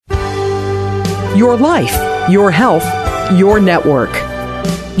Your life, your health, your network.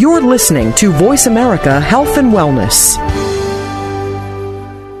 You're listening to Voice America Health and Wellness.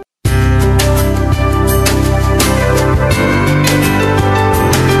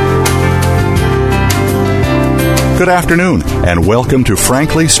 Good afternoon, and welcome to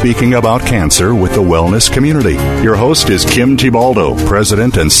Frankly Speaking About Cancer with the Wellness Community. Your host is Kim Thiboldeaux,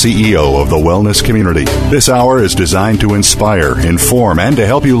 President and CEO of the Wellness Community. This hour is designed to inspire, inform, and to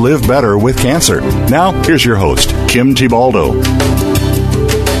help you live better with cancer. Now, here's your host, Kim Thiboldeaux.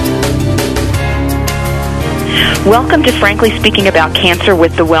 Welcome to Frankly Speaking About Cancer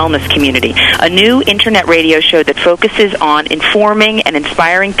with the Wellness Community, a new internet radio show that focuses on informing and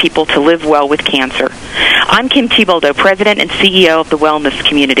inspiring people to live well with cancer. I'm Kim Thiboldeaux, President and CEO of the Wellness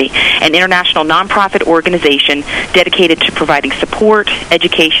Community, an international nonprofit organization dedicated to providing support,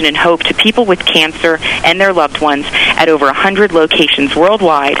 education, and hope to people with cancer and their loved ones at over 100 locations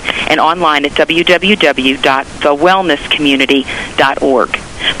worldwide and online at www.thewellnesscommunity.org.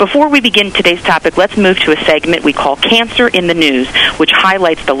 Before we begin today's topic, let's move to a segment we call Cancer in the News, which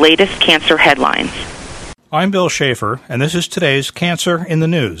highlights the latest cancer headlines. I'm Bill Schaefer, and this is today's Cancer in the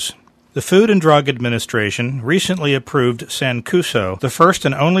News. The Food and Drug Administration recently approved Sancuso, the first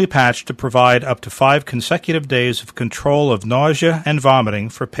and only patch to provide up to 5 consecutive days of control of nausea and vomiting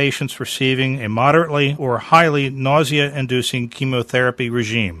for patients receiving a moderately or highly nausea-inducing chemotherapy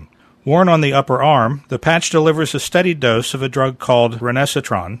regime. Worn on the upper arm, the patch delivers a steady dose of a drug called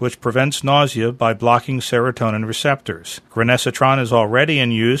Granisetron, which prevents nausea by blocking serotonin receptors. Granisetron is already in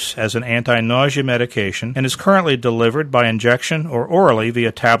use as an anti-nausea medication and is currently delivered by injection or orally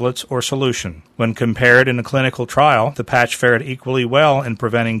via tablets or solution. When compared in a clinical trial, the patch fared equally well in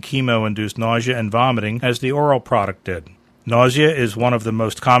preventing chemo-induced nausea and vomiting as the oral product did. Nausea is one of the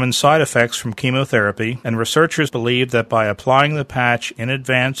most common side effects from chemotherapy, and researchers believe that by applying the patch in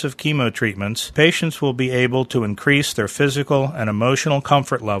advance of chemo treatments, patients will be able to increase their physical and emotional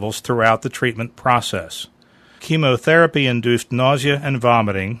comfort levels throughout the treatment process. Chemotherapy-induced nausea and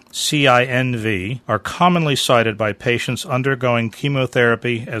vomiting, CINV, are commonly cited by patients undergoing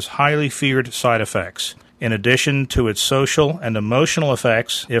chemotherapy as highly feared side effects. In addition to its social and emotional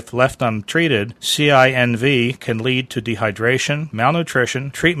effects, if left untreated, CINV can lead to dehydration, malnutrition,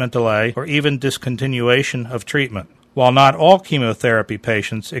 treatment delay, or even discontinuation of treatment. While not all chemotherapy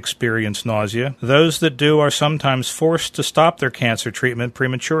patients experience nausea, those that do are sometimes forced to stop their cancer treatment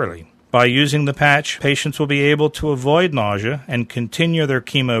prematurely. By using the patch, patients will be able to avoid nausea and continue their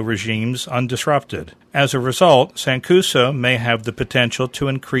chemo regimes undisrupted. As a result, Sancuso may have the potential to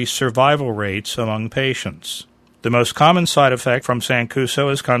increase survival rates among patients. The most common side effect from Sancuso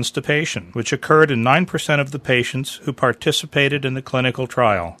is constipation, which occurred in 9% of the patients who participated in the clinical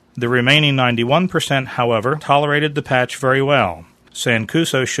trial. The remaining 91%, however, tolerated the patch very well.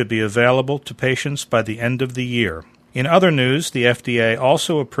 Sancuso should be available to patients by the end of the year. In other news, the FDA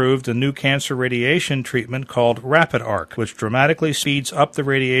also approved a new cancer radiation treatment called RapidArc, which dramatically speeds up the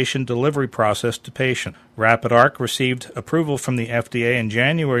radiation delivery process to patients. RapidArc received approval from the FDA in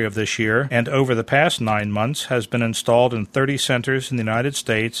January of this year, and over the past 9 months has been installed in 30 centers in the United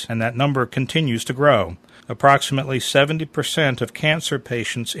States, and that number continues to grow. Approximately 70% of cancer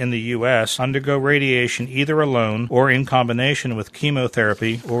patients in the U.S. undergo radiation either alone or in combination with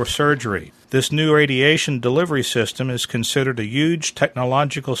chemotherapy or surgery. This new radiation delivery system is considered a huge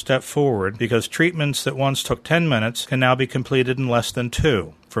technological step forward because treatments that once took 10 minutes can now be completed in less than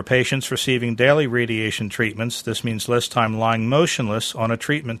 2. For patients receiving daily radiation treatments, this means less time lying motionless on a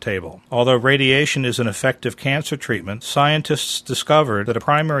treatment table. Although radiation is an effective cancer treatment, scientists discovered that a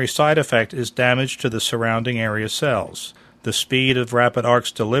primary side effect is damage to the surrounding area cells. The speed of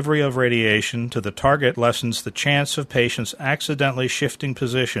RapidArc's delivery of radiation to the target lessens the chance of patients accidentally shifting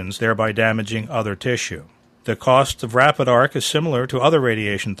positions, thereby damaging other tissue. The cost of RapidArc is similar to other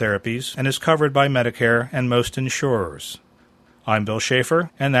radiation therapies and is covered by Medicare and most insurers. I'm Bill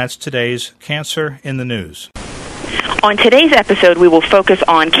Schaefer, and that's today's Cancer in the News. On today's episode, we will focus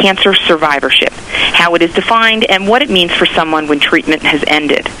on cancer survivorship, how it is defined, and what it means for someone when treatment has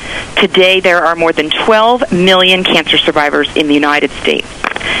ended. Today, there are more than 12 million cancer survivors in the United States.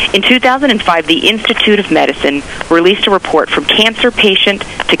 In 2005, the Institute of Medicine released a report From Cancer Patient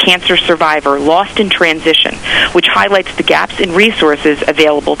to Cancer Survivor, Lost in Transition, which highlights the gaps in resources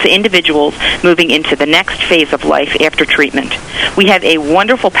available to individuals moving into the next phase of life after treatment. We have a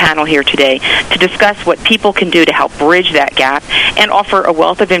wonderful panel here today to discuss what people can do to help bridge that gap and offer a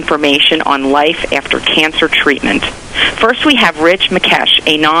wealth of information on life after cancer treatment. First, we have Rich Mikesh,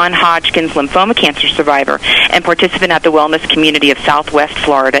 a non-Hodgkin's lymphoma cancer survivor and participant at the Wellness Community of Southwest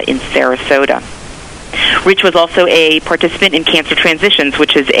Florida in Sarasota. Rich was also a participant in Cancer Transitions,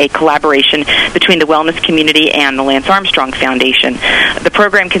 which is a collaboration between the wellness community and the Lance Armstrong Foundation. The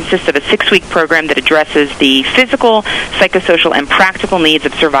program consists of a 6-week program that addresses the physical, psychosocial, and practical needs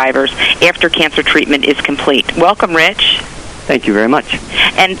of survivors after cancer treatment is complete. Welcome, Rich. Thank you very much.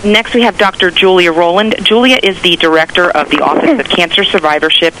 And next we have Dr. Julia Rowland. Julia is the Director of the Office of Cancer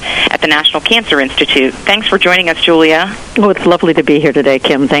Survivorship at the National Cancer Institute. Thanks for joining us, Julia. Oh, it's lovely to be here today,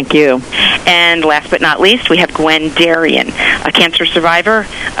 Kim. Thank you. And last but not least, we have Gwen Darien, a cancer survivor,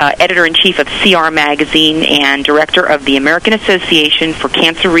 Editor-in-Chief of CR Magazine, and Director of the American Association for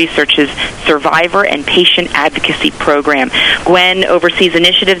Cancer Research's Survivor and Patient Advocacy Program. Gwen oversees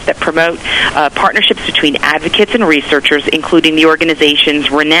initiatives that promote partnerships between advocates and researchers, including the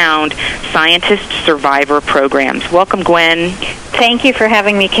organization's renowned Scientist Survivor programs. Welcome, Gwen. Thank you for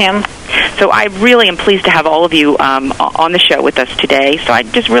having me, Kim. So I really am pleased to have all of you on the show with us today. So I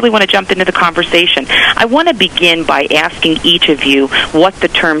just really want to jump into the conversation. I want to begin by asking each of you what the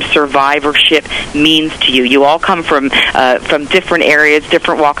term survivorship means to you. You all come from different areas,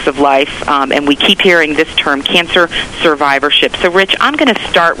 different walks of life, and we keep hearing this term, cancer survivorship. So, Rich, I'm going to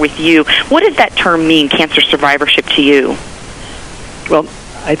start with you. What does that term mean, cancer survivorship, to you? Well,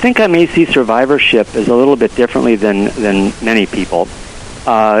 I think I may see survivorship as a little bit differently than many people.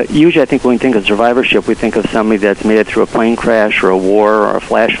 Usually I think when we think of survivorship, we think of somebody that's made it through a plane crash or a war or a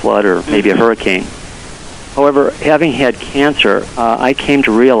flash flood or maybe a hurricane. However, having had cancer, I came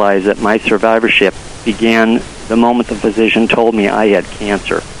to realize that my survivorship began the moment the physician told me I had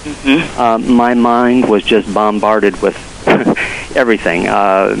cancer. Mm-hmm. My mind was just bombarded with everything,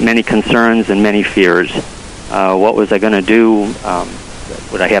 many concerns and many fears. What was I going to do?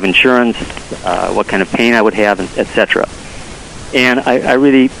 Would I have insurance? What kind of pain I would have, etc. And I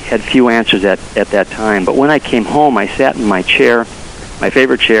really had few answers at that time. But when I came home, I sat in my chair, my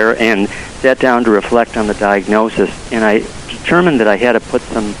favorite chair, and sat down to reflect on the diagnosis. And I determined that I had to put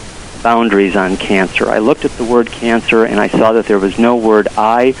some boundaries on cancer. I looked at the word cancer, and I saw that there was no word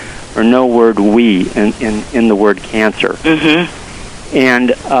I or no word we in the word cancer. Mm-hmm.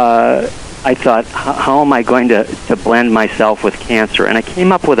 And I thought, how am I going to blend myself with cancer? And I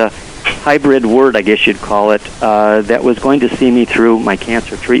came up with a hybrid word, I guess you'd call it, that was going to see me through my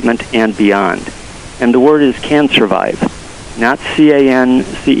cancer treatment and beyond. And the word is can survive. Not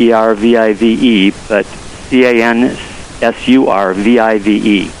C-A-N-C-E-R-V-I-V-E, but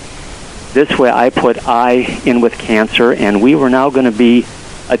C-A-N-S-U-R-V-I-V-E. This way I put I in with cancer, and we were now going to be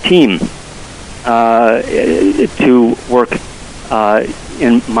a team to work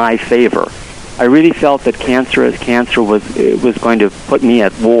in my favor. I really felt that cancer was going to put me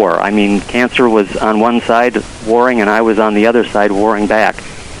at war. I mean, cancer was on one side warring, and I was on the other side warring back.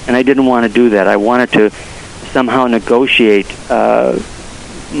 And I didn't want to do that. I wanted to somehow negotiate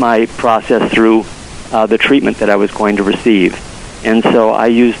my process through the treatment that I was going to receive. And so I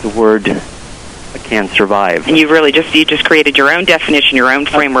used the word can survive. And you just created your own definition, your own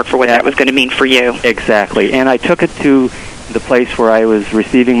framework for what that was going to mean for you. Exactly. And I took it to the place where I was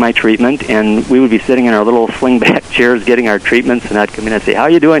receiving my treatment, and we would be sitting in our little slingback chairs getting our treatments, and I'd come in and say, how are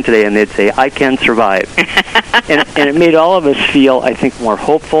you doing today? And they'd say, I can survive. and it made all of us feel, I think, more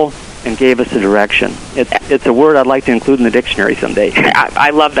hopeful and gave us a direction. It's a word I'd like to include in the dictionary someday.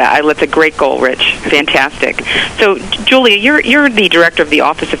 I love that. That's a great goal, Rich. Fantastic. So, Julia, you're the Director of the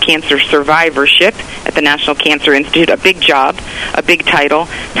Office of Cancer Survivorship at the National Cancer Institute. A big job, a big title.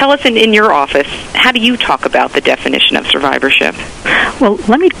 Tell us in your office, how do you talk about the definition of survivorship? Well,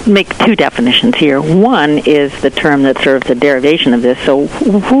 let me make two definitions here. One is the term that serves a derivation of this. So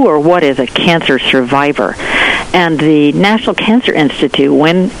who or what is a cancer survivor? And the National Cancer Institute,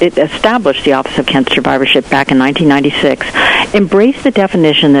 when it established the Office of Cancer Survivorship back in 1996, embraced the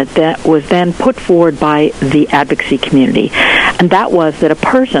definition that was then put forward by the advocacy community. And that was that a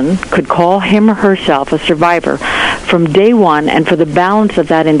person could call him or herself a survivor from day one and for the balance of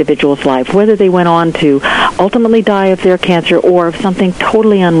that individual's life, whether they went on to ultimately die of their cancer or of something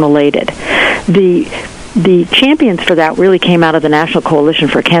totally unrelated. The champions for that really came out of the National Coalition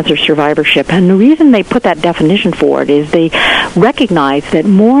for Cancer Survivorship, and the reason they put that definition forward is they recognize that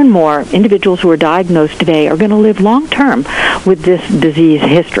more and more individuals who are diagnosed today are going to live long-term with this disease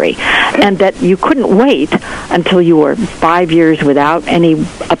history, and that you couldn't wait until you were 5 years without any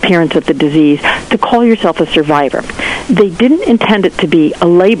appearance of the disease to call yourself a survivor. They didn't intend it to be a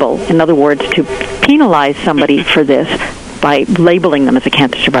label, in other words, to penalize somebody for this by labeling them as a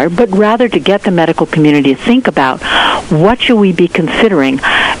cancer survivor, but rather to get the medical community to think about what should we be considering,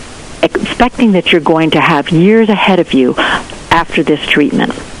 expecting that you're going to have years ahead of you after this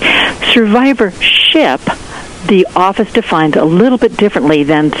treatment. Survivorship the office defines a little bit differently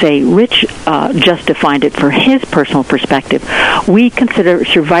than, say, Rich just defined it for his personal perspective. We consider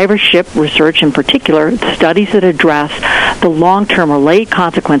survivorship research, in particular, studies that address the long-term or late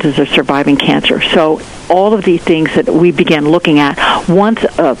consequences of surviving cancer. So all of these things that we begin looking at once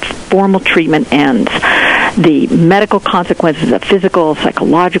a formal treatment ends. The medical consequences, the physical,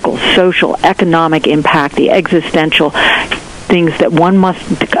 psychological, social, economic impact, the existential things that one must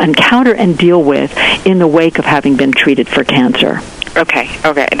encounter and deal with in the wake of having been treated for cancer. Okay.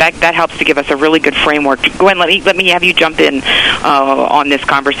 That helps to give us a really good framework. Gwen, let me have you jump in on this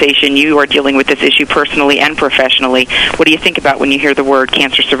conversation. You are dealing with this issue personally and professionally. What do you think about when you hear the word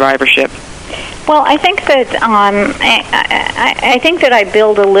cancer survivorship? Well, I think that I think that I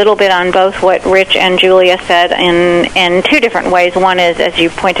build a little bit on both what Rich and Julia said in two different ways. One is, as you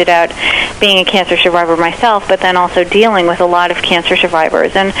pointed out, being a cancer survivor myself, but then also dealing with a lot of cancer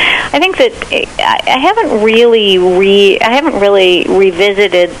survivors. And I think that I haven't really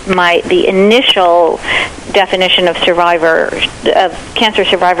revisited the initial definition of cancer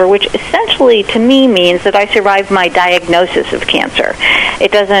survivor, which essentially to me means that I survived my diagnosis of cancer.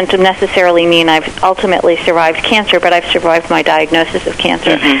 It doesn't necessarily mean I've ultimately survived cancer, but I've survived my diagnosis of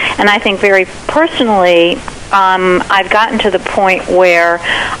cancer. Mm-hmm. And I think very personally, I've gotten to the point where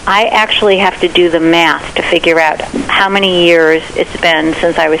I actually have to do the math to figure out how many years it's been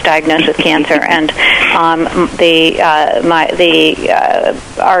since I was diagnosed with cancer, and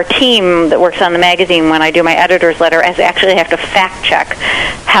our team that works on the magazine, when I do my editor's letter, I actually have to fact check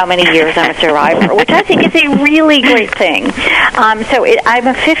how many years I'm a survivor, which I think is a really great thing. I'm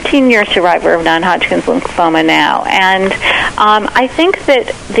a 15-year survivor of non-Hodgkin's lymphoma now, and I think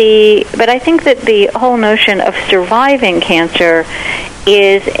that the whole notion of surviving cancer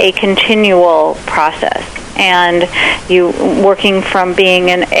is a continual process. And you working from being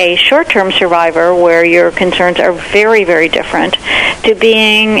a short-term survivor where your concerns are very, very different to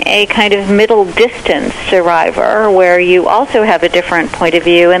being a kind of middle-distance survivor where you also have a different point of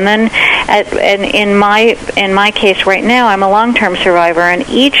view. And then in my case right now, I'm a long-term survivor, and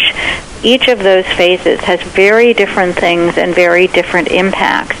each of those phases has very different things and very different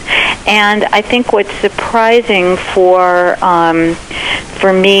impacts. And I think what's surprising for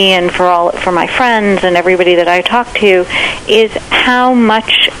me and for my friends and everybody that I talk to is how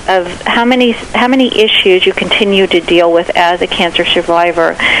many issues you continue to deal with as a cancer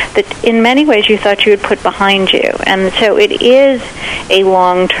survivor that in many ways you thought you would put behind you. And so it is a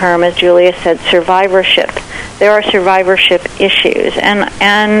long-term, as Julia said, survivorship. There are survivorship issues,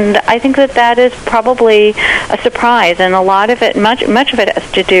 and I think that is probably a surprise, and a lot of it, much of it,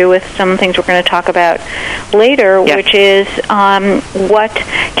 has to do with some things we're going to talk about later, yes. Which is what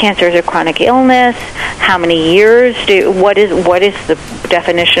cancer is a chronic illness, how many years what is the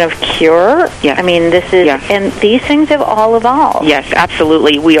definition of cure? Yes. I mean, this is, yes. And these things have all evolved. Yes,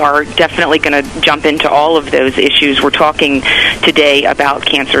 absolutely. We are definitely going to jump into all of those issues. We're talking today about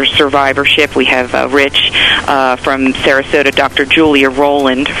cancer survivorship. We have Rich from Sarasota, Dr. Julia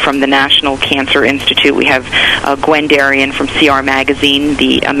Rowland from the National Cancer Institute. We have Gwen Darien from CR Magazine,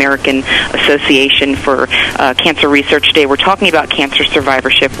 the American Association for Cancer Research Today. We're talking about cancer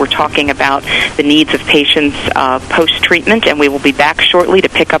survivorship. We're talking about the needs of patients post-treatment, and we will be back shortly to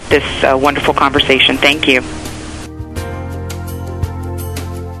pick up this wonderful conversation. Thank you.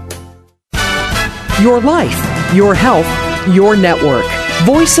 Your life, your health, your network.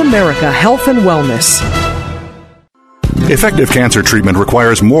 Voice America Health and Wellness. Effective cancer treatment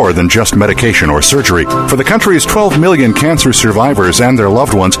requires more than just medication or surgery. For the country's 12 million cancer survivors and their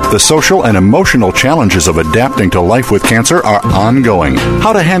loved ones, the social and emotional challenges of adapting to life with cancer are ongoing.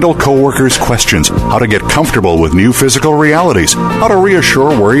 How to handle coworkers' questions, how to get comfortable with new physical realities, how to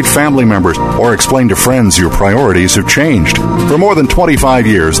reassure worried family members, or explain to friends your priorities have changed. For more than 25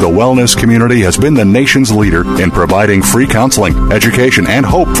 years, the wellness community has been the nation's leader in providing free counseling, education, and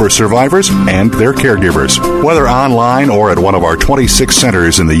hope for survivors and their caregivers. Whether online or at one of our 26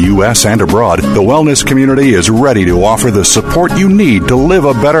 centers in the U.S. and abroad, the wellness community is ready to offer the support you need to live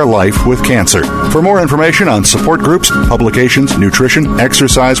a better life with cancer. For more information on support groups, publications, nutrition,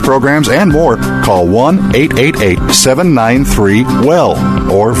 exercise programs, and more, call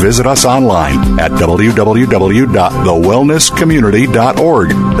 1-888-793-WELL or visit us online at www.thewellnesscommunity.org.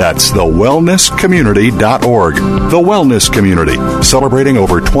 That's thewellnesscommunity.org. The Wellness Community, celebrating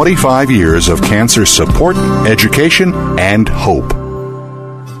over 25 years of cancer support, education, and hope.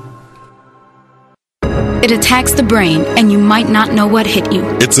 It attacks the brain, and you might not know what hit you.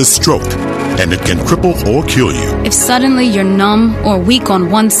 It's a stroke, and it can cripple or kill you. If suddenly you're numb or weak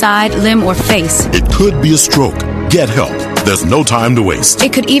on one side, limb, or face, it could be a stroke. Get help. The there's no time to waste.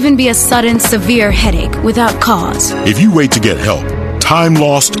 It could even be a sudden, severe headache without cause. If you wait to get help, time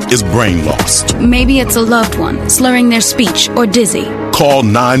lost is brain lost. Maybe it's a loved one slurring their speech or dizzy. Call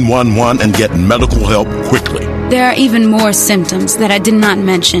 911 and get medical help quickly. There are even more symptoms that I did not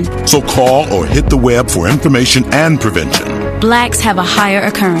mention. So call or hit the web for information and prevention. Blacks have a higher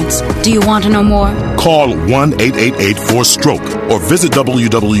occurrence. Do you want to know more? Call 1-888-4STROKE or visit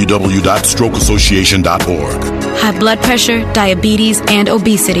www.strokeassociation.org. High blood pressure, diabetes, and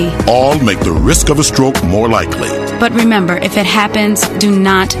obesity all make the risk of a stroke more likely. But remember, if it happens, do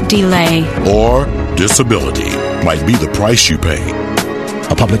not delay. Or disability might be the price you pay.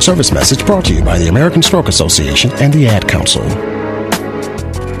 A public service message brought to you by the American Stroke Association and the Ad Council.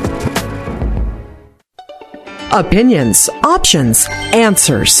 Opinions, options,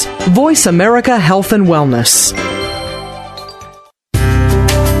 answers. Voice America Health and Wellness.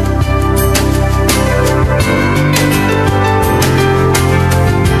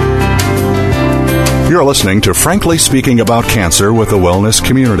 You're listening to Frankly Speaking About Cancer with the Wellness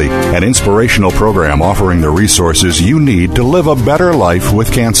Community, an inspirational program offering the resources you need to live a better life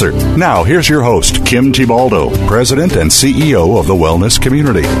with cancer. Now, here's your host, Kim Thiboldeaux, President and CEO of the Wellness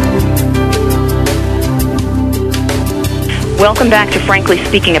Community. Welcome back to Frankly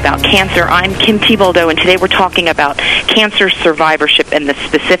Speaking About Cancer. I'm Kim Thiboldeaux, and today we're talking about cancer survivorship and the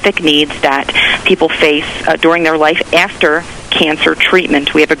specific needs that people face during their life after cancer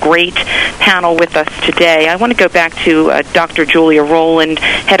treatment. We have a great panel with us today. I want to go back to Dr. Julia Rowland,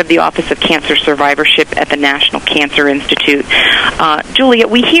 head of the Office of Cancer Survivorship at the National Cancer Institute. Julia,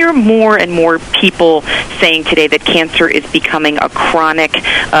 we hear more and more people saying today that cancer is becoming a chronic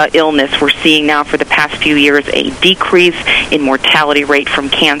illness. We're seeing now for the past few years a decrease in mortality rate from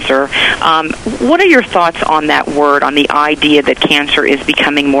cancer. What are your thoughts on that word, on the idea that cancer is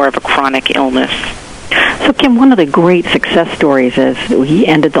becoming more of a chronic illness? So, Kim, one of the great success stories as we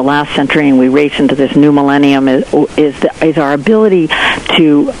ended the last century and we race into this new millennium is our ability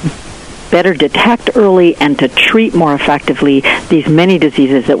to better detect early and to treat more effectively these many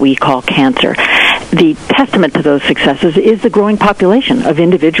diseases that we call cancer. The testament to those successes is the growing population of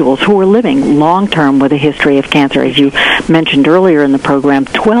individuals who are living long-term with a history of cancer. As you mentioned earlier in the program,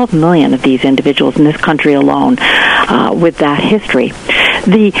 12 million of these individuals in this country alone with that history.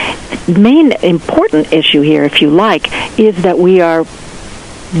 The main important issue here, if you like, is that we are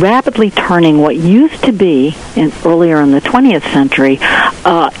rapidly turning what used to be earlier in the 20th century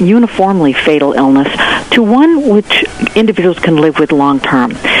uniformly fatal illness to one which individuals can live with long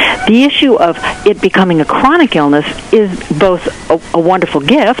term. The issue of it becoming a chronic illness is both a wonderful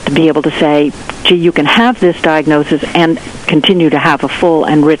gift to be able to say, gee, you can have this diagnosis and continue to have a full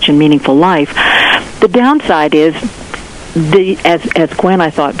and rich and meaningful life. The downside is, as Gwen, I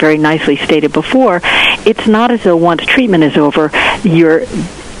thought, very nicely stated before, it's not as though once treatment is over, your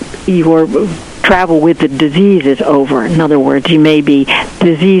travel with the disease is over. In other words, you may be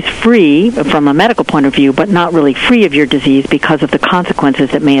disease-free from a medical point of view, but not really free of your disease because of the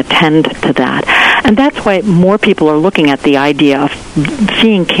consequences that may attend to that. And that's why more people are looking at the idea of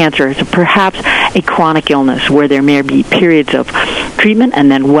seeing cancer as perhaps a chronic illness where there may be periods of treatment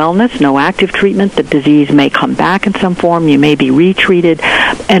and then wellness, no active treatment. The disease may come back in some form. You may be retreated,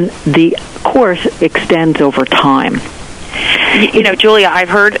 and the course extends over time. You know, Julia, I've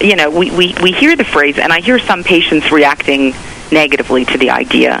heard, we hear the phrase, and I hear some patients reacting negatively to the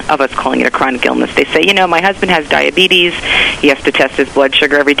idea of us calling it a chronic illness. They say, my husband has diabetes. He has to test his blood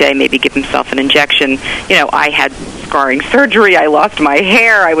sugar every day, maybe give himself an injection. I had scarring surgery. I lost my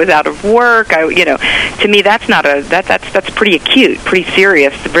hair. I was out of work. To me, that's not that's pretty acute, pretty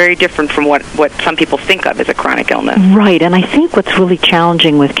serious, very different from what some people think of as a chronic illness. Right, and I think what's really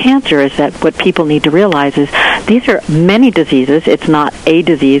challenging with cancer is that what people need to realize is these are many diseases. It's not a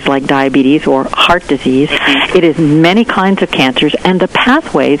disease like diabetes or heart disease. Mm-hmm. It is many kinds of cancers, and the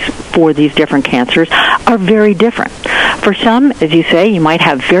pathways for these different cancers are very different. For some, as you say, you might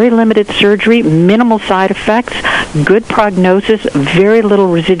have very limited surgery, minimal side effects, good prognosis, very little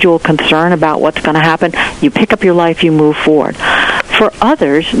residual concern about what's going to happen. You pick up your life, you move forward. For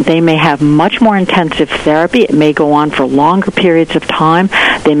others, they may have much more intensive therapy. It may go on for longer periods of time.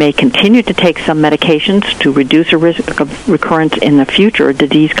 They may continue to take some medications to reduce a risk of recurrence in the future, or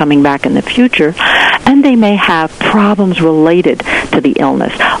disease coming back in the future. And they may have problems related to the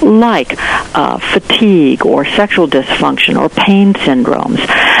illness, like fatigue or sexual dysfunction or pain syndromes.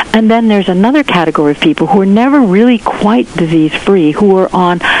 And then there's another category of people who are never really quite disease-free, who are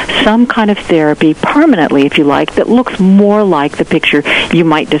on some kind of therapy permanently, if you like, that looks more like the picture you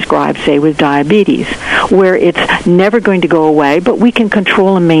might describe, say, with diabetes, where it's never going to go away, but we can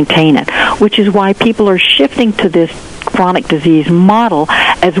control and maintain it, which is why people are shifting to this chronic disease model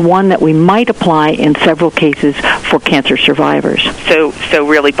as one that we might apply in several cases for cancer survivors. So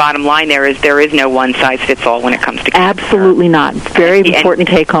really, bottom line there is no one-size-fits-all when it comes to cancer. Absolutely not. Very important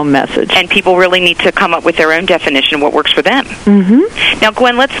take-home message. And people really need to come up with their own definition of what works for them. Mm-hmm. Now,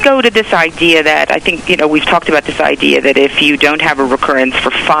 Gwen, let's go to this idea that I think, we've talked about this idea that if you don't have a recurrence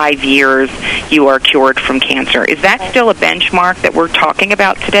for 5 years, you are cured from cancer. Is that still a benchmark that we're talking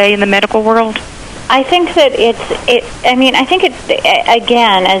about today in the medical world? I think that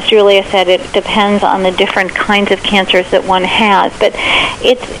again, as Julia said, it depends on the different kinds of cancers that one has. But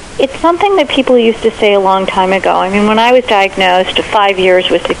it's something that people used to say a long time ago. I mean, when I was diagnosed, 5 years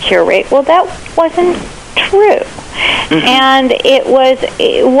was the cure rate. Well, that wasn't true. Mm-hmm. And it was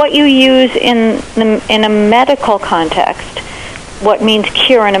what you use in a medical context. What means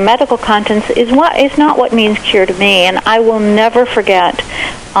cure in a medical context is not what means cure to me. And I will never forget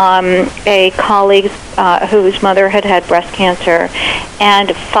a colleague whose mother had breast cancer,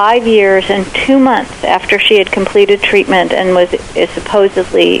 and 5 years and 2 months after she had completed treatment and was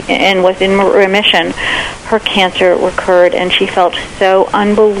in remission, her cancer recurred, and she felt so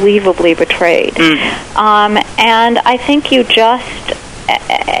unbelievably betrayed. And I think you just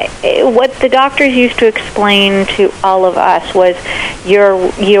what the doctors used to explain to all of us was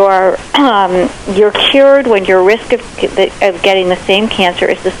you're cured when your risk of getting the same cancer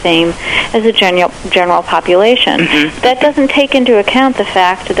is the same as the general population. Mm-hmm. That doesn't take into account the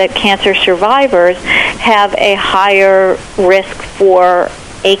fact that cancer survivors have a higher risk for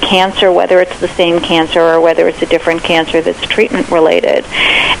a cancer, whether it's the same cancer or whether it's a different cancer that's treatment-related.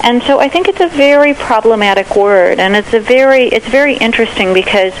 And so I think it's a very problematic word, and it's very interesting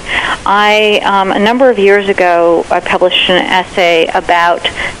because a number of years ago, I published an essay about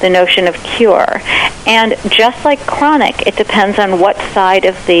the notion of cure. And just like chronic, it depends on what side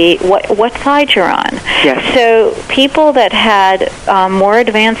of what side you're on. Yes. So people that had more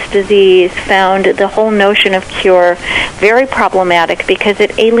advanced disease found the whole notion of cure very problematic because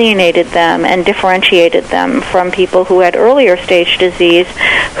it alienated them and differentiated them from people who had earlier stage disease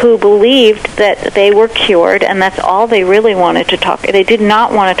who believed that they were cured, and that's all they really wanted to talk. They did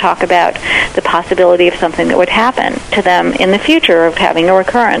not want to talk about the possibility of something that would happen to them in the future of having a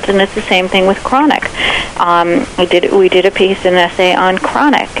recurrence. And it's the same thing with chronic. We did a piece, an essay on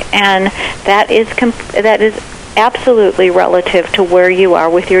chronic, and that is absolutely relative to where you are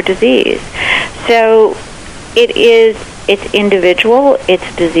with your disease. So it's individual,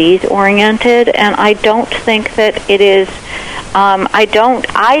 it's disease oriented, and I don't think that it is. I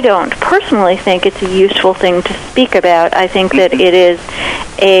don't personally think it's a useful thing to speak about. I think that it is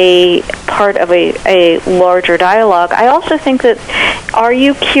a part of a larger dialogue. I also think that, are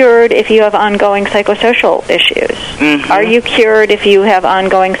you cured if you have ongoing psychosocial issues? Mm-hmm. Are you cured if you have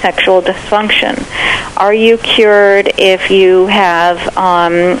ongoing sexual dysfunction? Are you cured if you have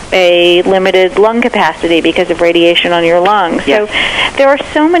a limited lung capacity because of radiation on your lungs? Yes. So there are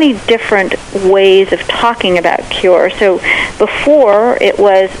so many different ways of talking about cure. So before it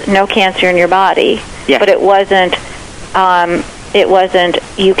was no cancer in your body, yes. But it wasn't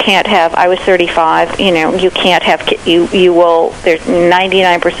you can't have, I was 35, you can't have, you will, there's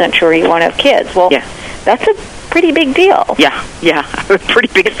 99% sure you won't have kids. Well, yeah. That's a pretty big deal. Yeah, a pretty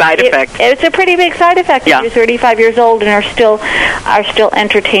big side effect. It's a pretty big side effect. Yeah. If you're 35 years old and are still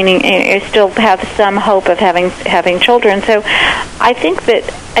entertaining, still have some hope of having children. So I think that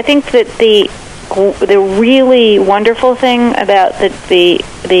the really wonderful thing about the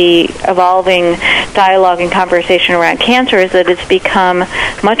evolving dialogue and conversation around cancer is that it's become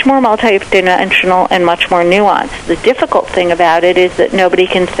much more multidimensional and much more nuanced. The difficult thing about it is that nobody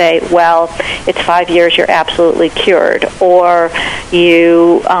can say, well, it's 5 years, you're absolutely cured, or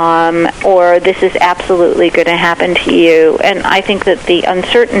or this is absolutely going to happen to you. And I think that the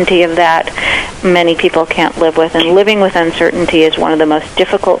uncertainty of that many people can't live with, and living with uncertainty is one of the most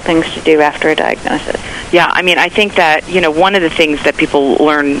difficult things to do after a diagnosis. Yeah, I mean, I think that, one of the things that people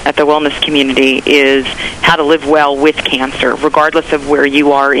learn at the wellness community is how to live well with cancer, regardless of where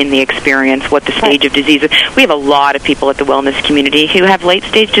you are in the experience, what the stage of disease is. We have a lot of people at the wellness community who have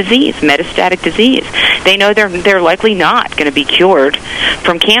late-stage disease, metastatic disease. They know they're likely not going to be cured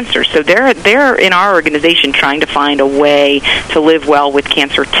from cancer. So they're in our organization trying to find a way to live well with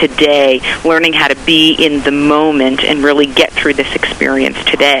cancer today, learning how to be in the moment and really get through this experience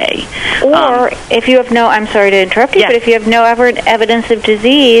today. Or I'm sorry to interrupt you, but if you have no evidence of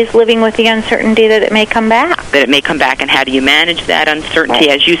disease, living with the uncertainty that it may come back. And how do you manage that uncertainty?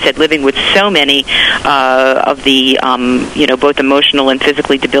 Right. As you said, living with so many of the, both emotional and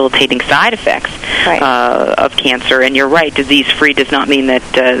physically debilitating side effects of cancer. And you're right, disease-free does not mean that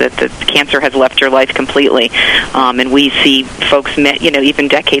the cancer has left your life completely. And we see folks, even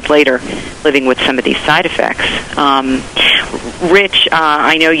decades later, living with some of these side effects. Rich,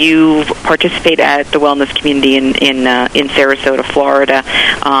 I know you participate at the Wellness Community in Sarasota, Florida.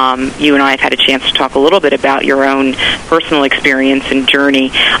 You and I have had a chance to talk a little bit about your own personal experience and journey.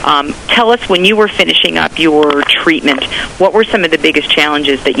 Tell us, when you were finishing up your treatment, what were some of the biggest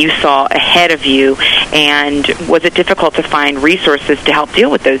challenges that you saw ahead of you, and was it difficult to find resources to help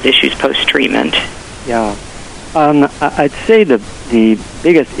deal with those issues post-treatment? Yeah. I'd say the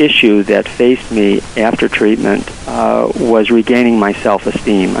biggest issue that faced me after treatment was regaining my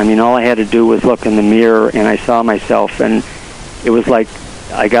self-esteem. I mean, all I had to do was look in the mirror, and I saw myself, and it was like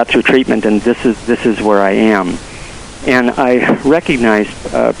I got through treatment, and this is where I am. And I recognized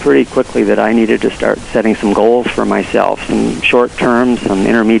pretty quickly that I needed to start setting some goals for myself, some short-term, some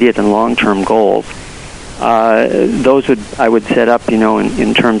intermediate, and long-term goals. Those I would set up,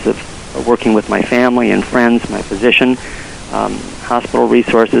 in terms of working with my family and friends, my physician, hospital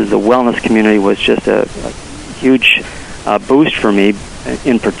resources. The Wellness Community was just a huge boost for me,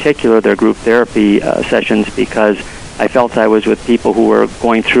 in particular their group therapy sessions, because I felt I was with people who were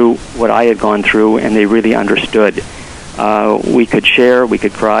going through what I had gone through, and they really understood. We could share, we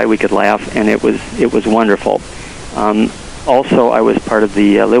could cry, we could laugh, and it was wonderful. Also, I was part of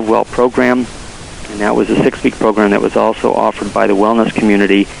the Live Well program, and that was a 6-week program that was also offered by the Wellness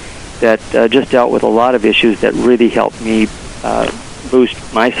Community that just dealt with a lot of issues that really helped me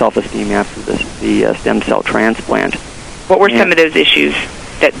boost my self-esteem after the stem cell transplant. What were some of those issues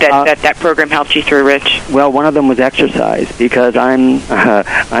that program helped you through, Rich? Well, one of them was exercise, because I'm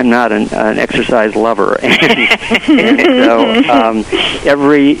not an exercise lover, and so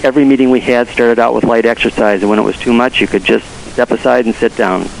every meeting we had started out with light exercise, and when it was too much, you could just step aside and sit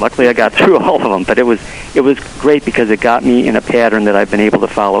down. Luckily, I got through all of them, but it was great because it got me in a pattern that I've been able to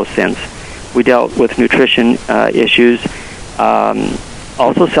follow since. We dealt with nutrition issues,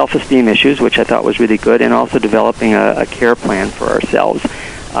 also self-esteem issues, which I thought was really good, and also developing a care plan for ourselves,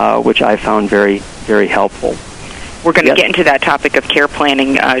 which I found very, very helpful. We're going to get into that topic of care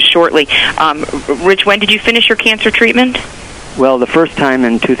planning shortly. Rich, when did you finish your cancer treatment? Well, the first time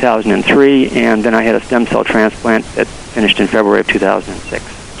in 2003, and then I had a stem cell transplant that finished in February of 2006.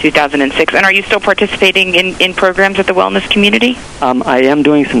 2006. And are you still participating in programs at the Wellness Community? I am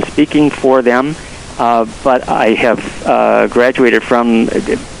doing some speaking for them, but I have graduated from...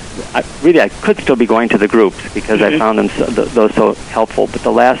 I could still be going to the groups because I found them those so helpful. But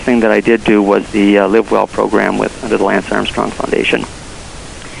the last thing that I did do was the Live Well program under the Lance Armstrong Foundation.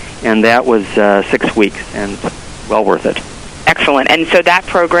 And that was 6 weeks and well worth it. Excellent. And so that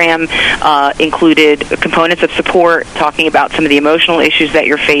program included components of support, talking about some of the emotional issues that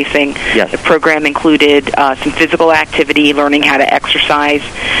you're facing. Yes. The program included some physical activity, learning how to exercise,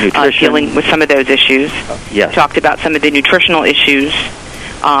 dealing with some of those issues. Yes. Talked about some of the nutritional issues.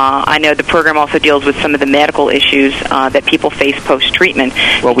 I know the program also deals with some of the medical issues that people face post-treatment.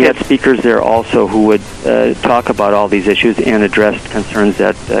 Well, we had speakers there also who would talk about all these issues and address concerns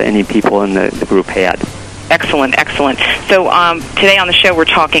that any people in the group had. Excellent, excellent. So today on the show we're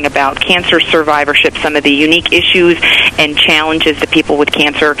talking about cancer survivorship, some of the unique issues and challenges that people with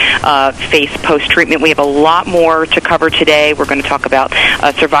cancer face post-treatment. We have a lot more to cover today. We're going to talk about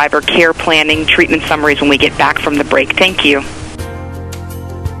survivor care planning, treatment summaries when we get back from the break. Thank you.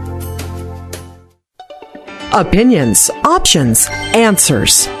 Opinions, options,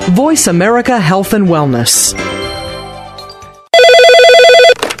 answers. Voice America Health and Wellness.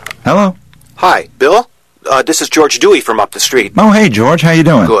 Hello. Hi, Bill? This is George Dewey from up the street. Oh, hey, George. How you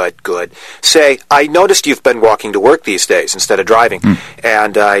doing? Good, good. Say, I noticed you've been walking to work these days instead of driving.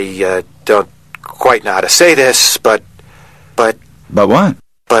 And I don't quite know how to say this, but... But what?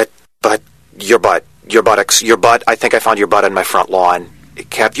 But your butt. Your buttocks. Your butt. I think I found your butt on my front lawn.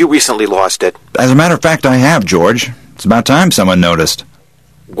 Have you recently lost it? As a matter of fact, I have, George. It's about time someone noticed.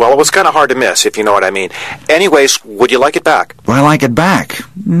 Well, it was kind of hard to miss, if you know what I mean. Anyways, would you like it back? Would I like it back?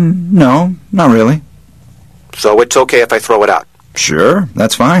 No, not really. So it's okay if I throw it out? Sure,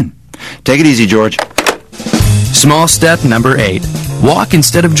 that's fine. Take it easy, George. Small step number 8. Walk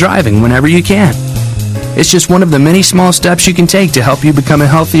instead of driving whenever you can. It's just one of the many small steps you can take to help you become a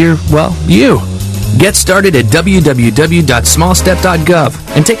healthier, you. Get started at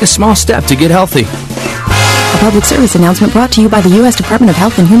www.smallstep.gov and take a small step to get healthy. A public service announcement brought to you by the U.S. Department of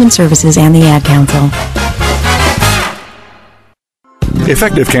Health and Human Services and the Ad Council.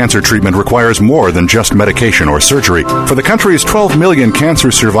 Effective cancer treatment requires more than just medication or surgery. For the country's 12 million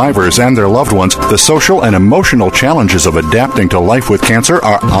cancer survivors and their loved ones, the social and emotional challenges of adapting to life with cancer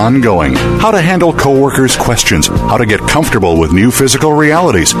are ongoing. How to handle coworkers' questions, how to get comfortable with new physical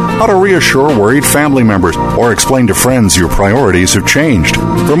realities, how to reassure worried family members, or explain to friends your priorities have changed.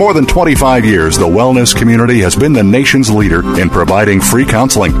 For more than 25 years, the wellness community has been the nation's leader in providing free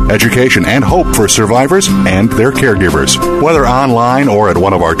counseling, education, and hope for survivors and their caregivers. Whether online or at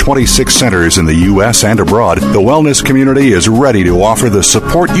one of our 26 centers in the U.S. and abroad, the wellness community is ready to offer the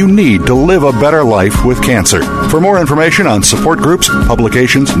support you need to live a better life with cancer. For more information on support groups,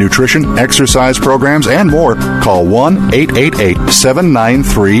 publications, nutrition, exercise programs, and more, call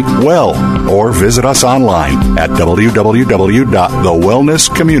 1-888-793-WELL or visit us online at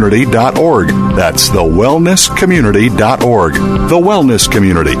www.thewellnesscommunity.org. That's thewellnesscommunity.org. The Wellness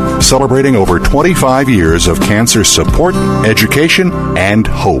Community, celebrating over 25 years of cancer support, education, and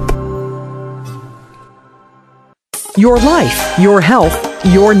hope. Your life, your health,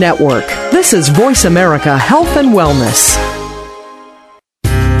 your network. This is Voice America Health and Wellness.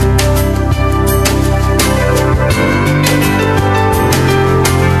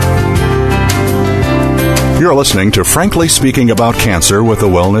 You're listening to Frankly Speaking About Cancer with the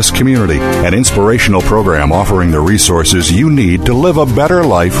Wellness Community, an inspirational program offering the resources you need to live a better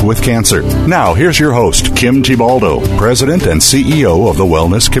life with cancer. Now, here's your host, Kim Thiboldeaux, President and CEO of the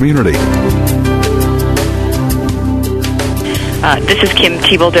Wellness Community. This is Kim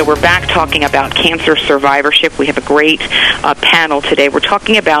Thiboldeaux. We're back talking about cancer survivorship. We have a great panel today. We're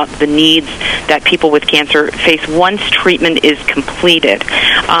talking about the needs that people with cancer face once treatment is completed.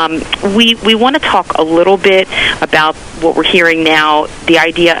 We want to talk a little bit about what we're hearing now, the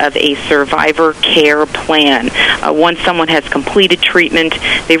idea of a survivor care plan. Once someone has completed treatment,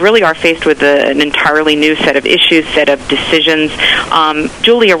 they really are faced with an entirely new set of issues, set of decisions.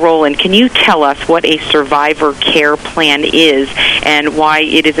 Julia Rowland, can you tell us what a survivor care plan is and why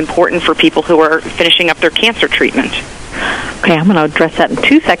it is important for people who are finishing up their cancer treatment? Okay, I'm going to address that in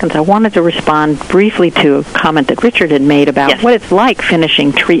 2 seconds. I wanted to respond briefly to a comment that Richard had made about what it's like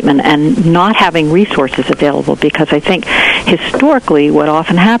finishing treatment and not having resources available, because I think historically what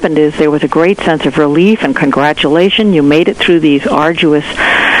often happened is there was a great sense of relief and congratulation. You made it through these arduous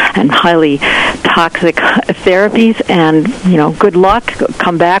and highly toxic therapies, and, good luck,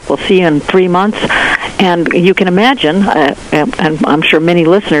 come back, we'll see you in 3 months. And you can imagine, and I'm sure many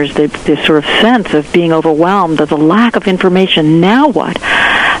listeners, this sort of sense of being overwhelmed, of the lack of information. Now what?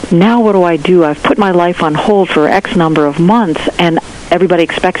 Now what do I do? I've put my life on hold for X number of months, and everybody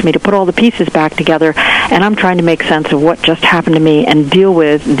expects me to put all the pieces back together, and I'm trying to make sense of what just happened to me and deal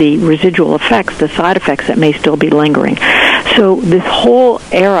with the residual effects, the side effects that may still be lingering. So this whole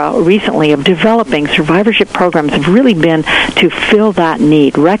era recently of developing survivorship programs have really been to fill that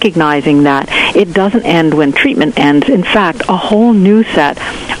need, recognizing that it doesn't end when treatment ends. In fact, a whole new set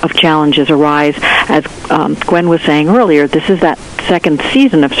of challenges arise. As Gwen was saying earlier, this is that second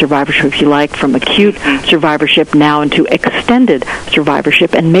season of survivorship, if you like, from acute survivorship now into extended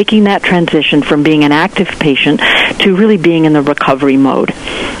survivorship, and making that transition from being an active patient to really being in the recovery mode.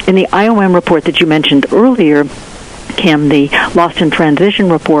 In the IOM report that you mentioned earlier, Kim, the Lost in Transition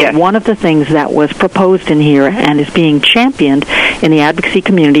report, one of the things that was proposed in here and is being championed in the advocacy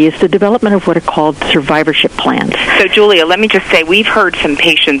community is the development of what are called survivorship plans. So, Julia, let me just say, we've heard some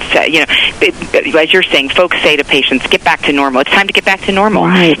patients, as you're saying, folks say to patients, get back to normal. It's time to get back to normal.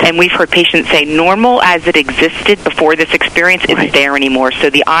 Right. And we've heard patients say, normal as it existed before this experience isn't there anymore. So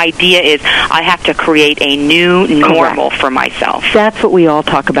the idea is I have to create a new normal for myself. That's what we all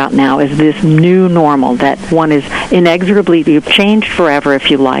talk about now, is this new normal, that one is inexorably changed forever,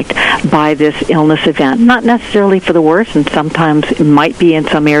 if you liked, by this illness event. Not necessarily for the worse, and sometimes it might be in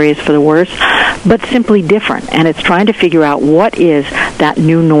some areas for the worse, but simply different. And it's trying to figure out what is that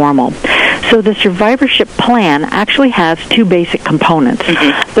new normal. So the survivorship plan actually has two basic components.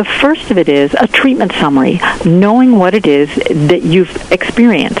 The first of it is a treatment summary, knowing what it is that you've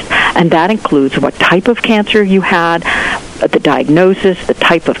experienced. And that includes what type of cancer you had, the diagnosis, the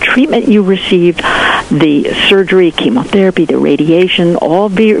type of treatment you received, the surgery, chemotherapy, the radiation, all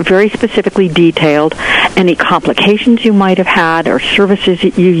be very specifically detailed, any complications you might have had or services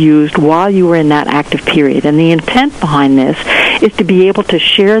that you used while you were in that active period. And the intent behind this is to be able to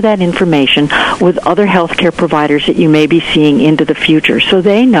share that information with other healthcare providers that you may be seeing into the future, so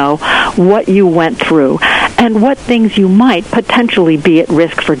they know what you went through. and what things you might potentially be at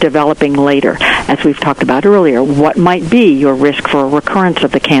risk for developing later. As we've talked about earlier, what might be your risk for a recurrence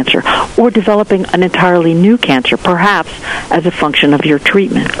of the cancer or developing an entirely new cancer, perhaps as a function of your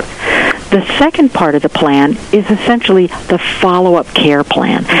treatment. The second part of the plan is essentially the follow-up care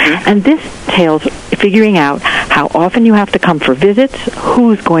plan. And this entails figuring out how often you have to come for visits,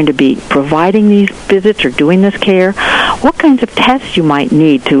 who's going to be providing these visits or doing this care, what kinds of tests you might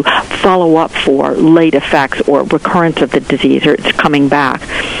need to follow up for late effects or recurrence of the disease or it's coming back.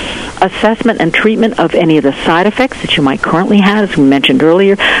 Assessment and treatment of any of the side effects that you might currently have, as we mentioned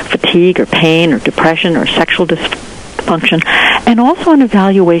earlier, fatigue or pain or depression or sexual dysfunction, and also an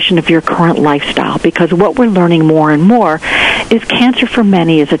evaluation of your current lifestyle, because what we're learning more and more is cancer for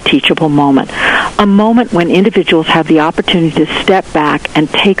many is a teachable moment, a moment when individuals have the opportunity to step back and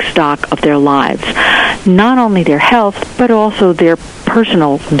take stock of their lives, not only their health, but also their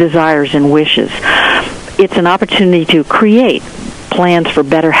personal desires and wishes. It's an opportunity to create plans for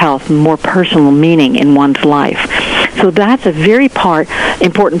better health and more personal meaning in one's life. So that's a very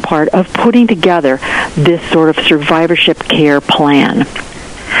important part of putting together this sort of survivorship care plan.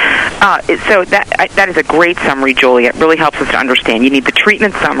 So that is a great summary, Julia. It really helps us to understand. You need the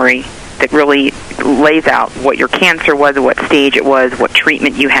treatment summary that really lays out what your cancer was, what stage it was, what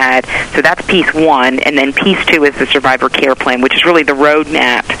treatment you had. So that's piece one. And then piece two is the survivor care plan, which is really the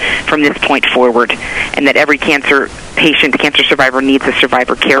roadmap from this point forward, and that every cancer patient, cancer survivor, needs a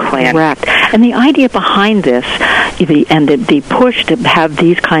survivor care plan. Correct. And the idea behind this, the push to have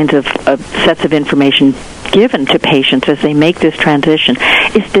these kinds of sets of information given to patients as they make this transition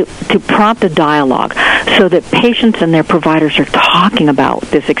is to prompt a dialogue so that patients and their providers are talking about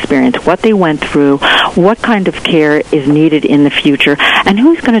this experience, what they went through, what kind of care is needed in the future, and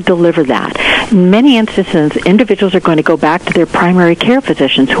who's going to deliver that. In many instances, individuals are going to go back to their primary care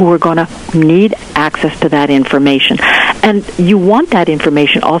physicians who are going to need access to that information. And you want that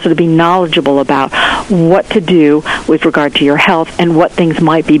information also to be knowledgeable about what to do with regard to your health and what things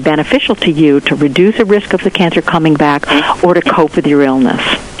might be beneficial to you to reduce the risk of the cancer coming back or to cope with your illness.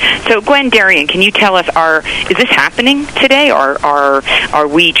 So, Gwen Darien, can you tell us, is this happening today? Are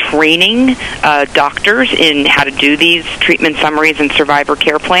we training doctors in how to do these treatment summaries and survivor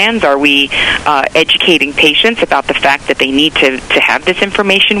care plans? Are we educating patients about the fact that they need to have this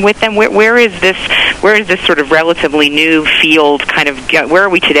information with them? Where is this sort of relatively new field kind of, where are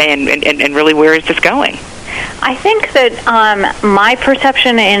we today and really where is this going? I think that my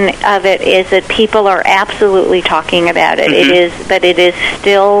perception of it is that people are absolutely talking about it. Mm-hmm. It is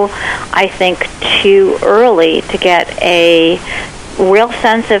still, I think, too early to get a real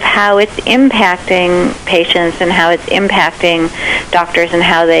sense of how it's impacting patients and how it's impacting doctors and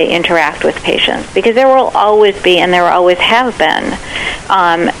how they interact with patients. Because there will always be, and there always have been,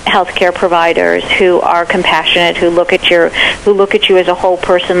 healthcare providers who are compassionate, who look at you as a whole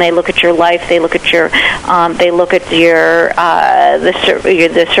person. They look at your life. They look at the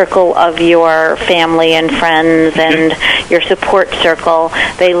circle of your family and friends and your support circle.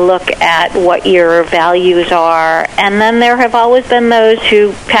 They look at what your values are, and then there have always been those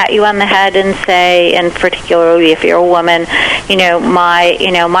who pat you on the head and say, and particularly if you're a woman,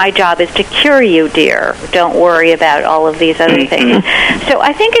 my job is to cure you, dear. Don't worry about all of these other things. So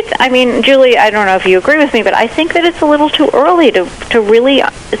I think Julie, I don't know if you agree with me, but I think that it's a little too early to really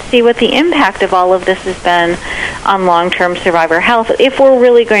see what the impact of all of this has been on long-term survivor health if we're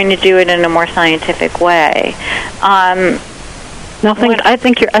really going to do it in a more scientific way. No, I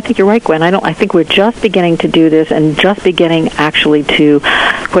think you're right, Gwen. I think we're just beginning to do this and just beginning actually to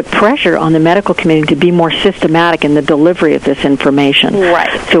put pressure on the medical community to be more systematic in the delivery of this information.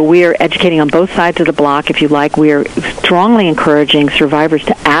 Right. So we are educating on both sides of the block, if you like. We are strongly encouraging survivors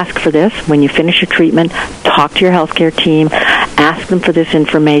to ask for this when you finish your treatment. Talk to your healthcare team. Ask them for this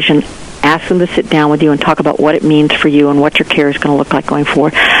information. Ask them to sit down with you and talk about what it means for you and what your care is going to look like going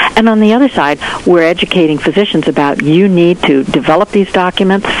forward. And on the other side, we're educating physicians about you need to develop these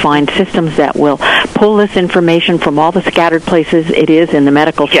documents, find systems that will pull this information from all the scattered places it is in the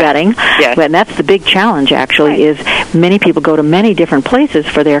medical setting. Yes. And that's the big challenge, actually, is many people go to many different places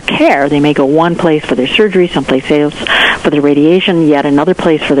for their care. They may go one place for their surgery, someplace else for their radiation, yet another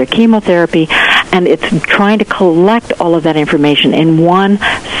place for their chemotherapy. And it's trying to collect all of that information in one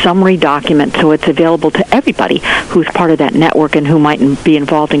summary document so it's available to everybody who's part of that network and who might be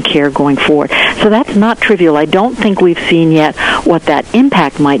involved in care going forward. So that's not trivial. I don't think we've seen yet what that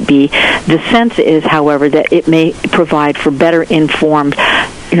impact might be. The sense is, however, that it may provide for better informed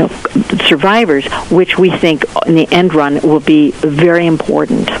survivors, which we think in the end run will be very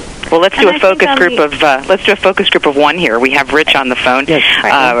important. Well, let's do a focus group of one here. We have Rich on the phone.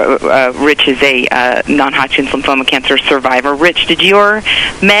 Yes. Rich is a non-Hodgkin's lymphoma cancer survivor. Rich, did your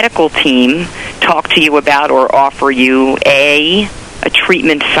medical team talk to you about or offer you a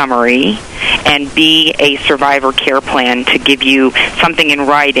treatment summary, and B, a survivor care plan to give you something in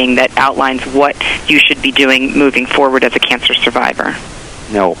writing that outlines what you should be doing moving forward as a cancer survivor?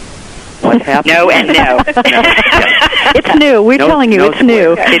 No. What happened? No and no. It's new. We're telling you, it's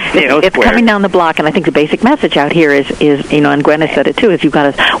new. It's new. It's coming down the block, and I think the basic message out here is and Gwen has said it too, is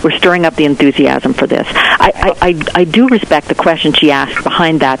we're stirring up the enthusiasm for this. I do respect the question she asked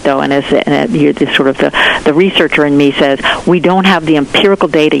behind that, though, and as sort of the researcher in me says, we don't have the empirical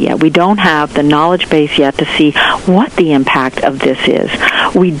data yet. We don't have the knowledge base yet to see what the impact of this is.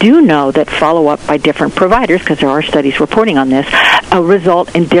 We do know that follow-up by different providers, because there are studies reporting on this,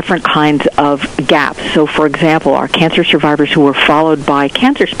 result in different kinds of gaps. So, for example, our cancer survivors who were followed by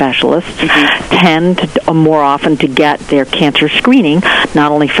cancer specialists tend to, more often to get their cancer screening,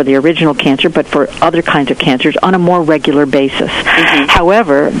 not only for the original cancer, but for other kinds of cancers on a more regular basis.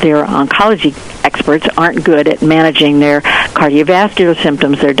 However, their oncology experts aren't good at managing their cardiovascular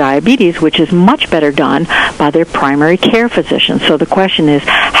symptoms, their diabetes, which is much better done by their primary care physicians. So the question is,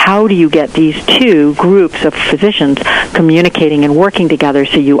 how do you get these two groups of physicians communicating and working together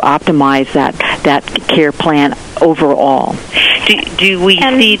so you optimize that care plan overall? Do we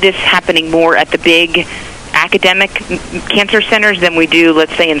see this happening more at the big academic cancer centers than we do,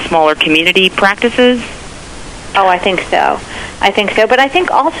 let's say, in smaller community practices? Oh, I think so. But I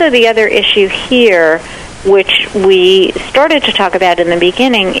think also the other issue here, which we started to talk about in the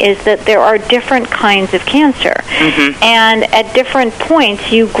beginning, is that there are different kinds of cancer. And at different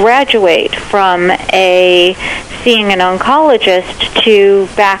points, you graduate from seeing an oncologist to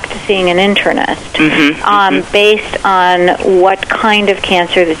back to seeing an internist based on what kind of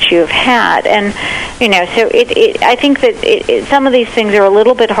cancer that you have had. And, so I think that some of these things are a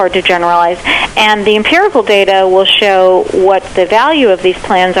little bit hard to generalize, and the empirical data will show what the value of these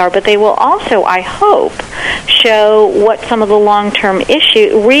plans are, but they will also, I hope, show what some of the long-term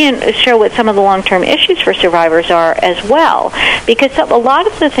issues for survivors are as well, because a lot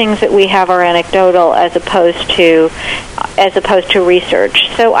of the things that we have are anecdotal as opposed to research.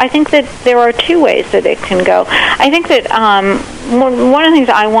 So I think that there are two ways that it can go. I think that one of the things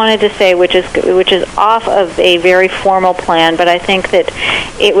I wanted to say, which is off of a very formal plan, but I think that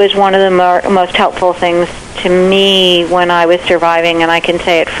it was one of the most helpful things to me when I was surviving, and I can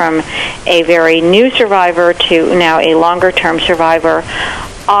say it from a very new survivor to now a longer-term survivor,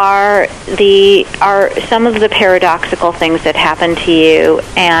 are some of the paradoxical things that happen to you,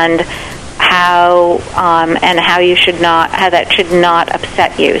 and how that should not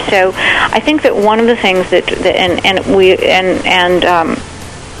upset you. So I think that one of the things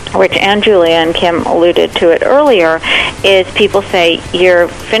Rich and Julia and Kim alluded to it earlier, is people say, you're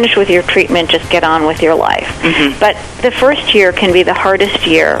finished with your treatment, just get on with your life. But the first year can be the hardest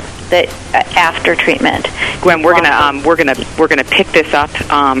year after treatment. Gwen, we're gonna pick this up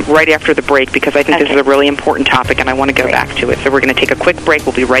right after the break, because I think this is a really important topic, and I want to go back to it. So we're going to take a quick break.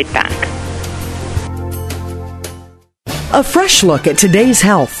 We'll be right back. A fresh look at today's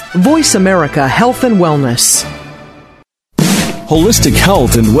health. Voice America Health and Wellness. Holistic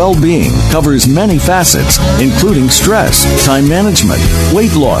health and well-being covers many facets, including stress, time management,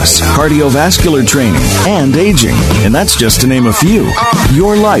 weight loss, cardiovascular training, and aging. And that's just to name a few.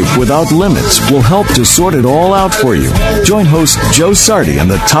 Your Life Without Limits will help to sort it all out for you. Join host Joe Sardi and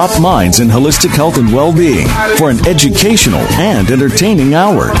the top minds in holistic health and well-being for an educational and entertaining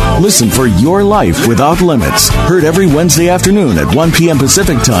hour. Listen for Your Life Without Limits. Heard every Wednesday afternoon at 1 p.m.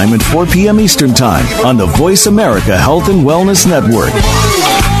 Pacific Time and 4 p.m. Eastern Time on the Voice America Health and Wellness Network.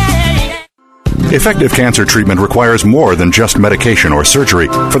 Effective cancer treatment requires more than just medication or surgery.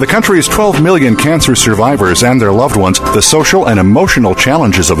 For the country's 12 million cancer survivors and their loved ones, the social and emotional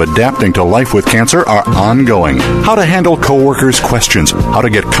challenges of adapting to life with cancer are ongoing. How to handle coworkers' questions, how to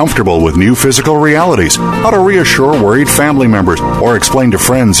get comfortable with new physical realities, how to reassure worried family members, or explain to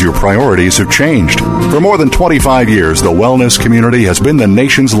friends your priorities have changed. For more than 25 years, the wellness community has been the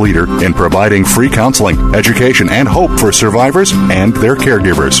nation's leader in providing free counseling, education, and hope for survivors and their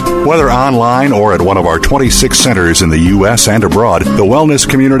caregivers. Whether online or or at one of our 26 centers in the U.S. and abroad, the Wellness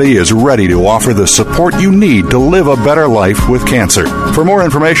Community is ready to offer the support you need to live a better life with cancer. For more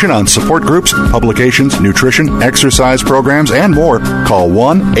information on support groups, publications, nutrition, exercise programs, and more, call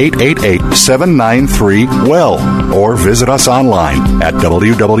 1-888-793-WELL or visit us online at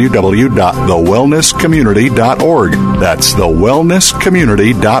www.thewellnesscommunity.org. That's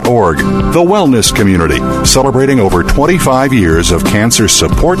thewellnesscommunity.org. The Wellness Community, celebrating over 25 years of cancer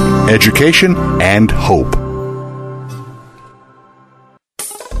support, education, and hope.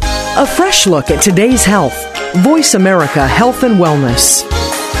 A fresh look at today's health. Voice America Health and Wellness.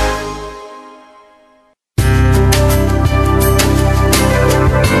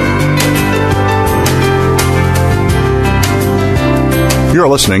 You're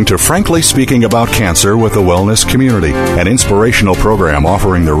listening to Frankly Speaking About Cancer with the Wellness Community, an inspirational program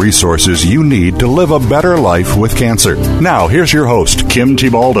offering the resources you need to live a better life with cancer. Now, here's your host, Kim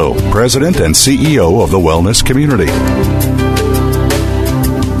Thiboldeaux, President and CEO of the Wellness Community.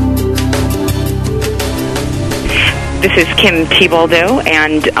 This is Kim Thiboldeaux,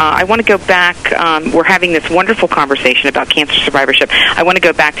 and I want to go back. We're having this wonderful conversation about cancer survivorship. I want to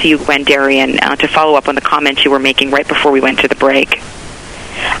go back to you, Gwen Darien, to follow up on the comments you were making right before we went to the break.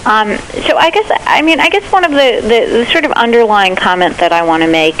 So I guess one of the sort of underlying comment that I want to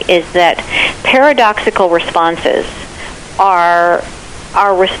make is that paradoxical responses are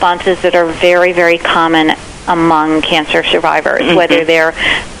responses that are very, very common among cancer survivors, whether they're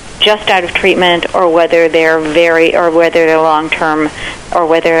just out of treatment or whether they're long-term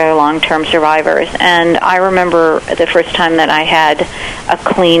survivors. And I remember the first time that I had a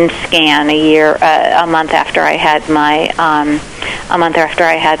clean scan a month after I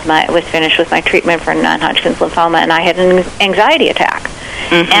was finished with my treatment for non-Hodgkin's lymphoma, and I had an anxiety attack.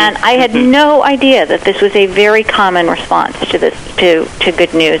 And I had no idea that this was a very common response to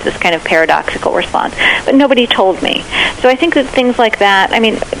good news, this kind of paradoxical response. But nobody told me. So I think that things like that,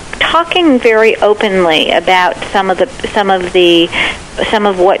 talking very openly about some of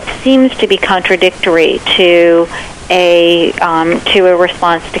what seems to be contradictory to a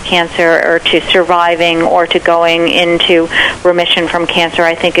response to cancer or to surviving or to going into remission from cancer,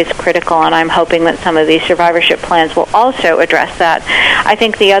 I think is critical, and I'm hoping that some of these survivorship plans will also address that. I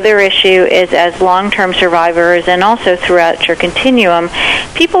think the other issue is, as long-term survivors and also throughout your continuum,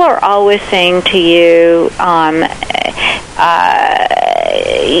 people are always saying to you,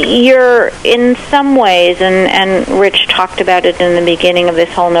 you're in some ways, and Rich talked about it in the beginning of this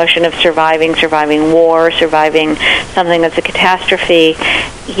whole notion of surviving war, surviving something that's a catastrophe,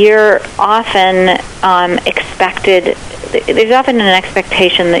 you're often expected, there's often an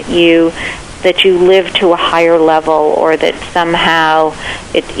expectation that you live to a higher level, or that somehow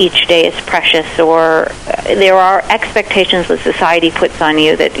each day is precious, or there are expectations that society puts on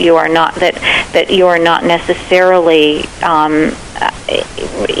you that you are not necessarily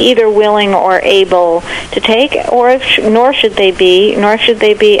either willing or able to take, nor should they be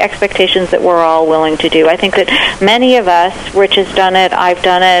expectations that we're all willing to do. I think that many of us, Rich has done it, I've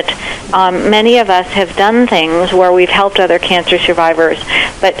done it, many of us have done things where we've helped other cancer survivors.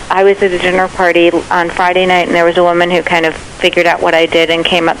 But I was at a dinner party on Friday night, and there was a woman who kind of figured out what I did and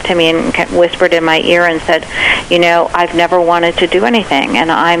came up to me and whispered in my ear and said, I've never wanted to do anything,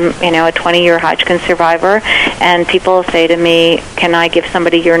 and I'm, a 20-year Hodgkin's survivor, and people say to me, can I give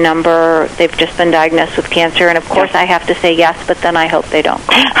somebody your number? They've just been diagnosed with cancer, and of course I have to say yes, but then I hope they don't.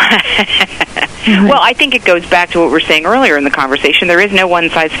 Well, I think it goes back to what we were saying earlier in the conversation. There is no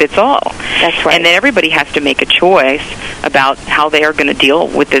one-size-fits-all. That's right. And then everybody has to make a choice about how they are going to deal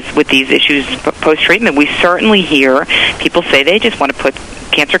with these issues post-treatment. We certainly hear people say they just want to put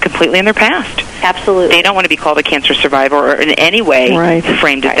cancer completely in their past. Absolutely. They don't want to be called a cancer survivor or in any way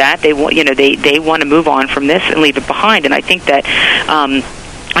framed as that. They want, they want to move on from this and leave it behind. And I think that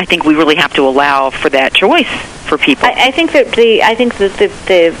I think we really have to allow for that choice for people. I think that the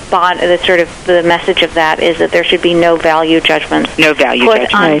message of that is that there should be no value judgments.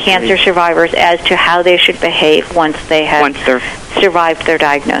 Put on cancer survivors as to how they should behave once they're survived their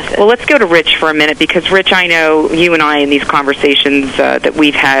diagnosis. Well, let's go to Rich for a minute, because Rich, I know you and I in these conversations that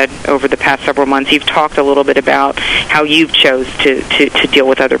we've had over the past several months, you've talked a little bit about how you've chose to deal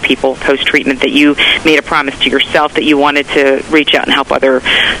with other people post-treatment, that you made a promise to yourself that you wanted to reach out and help other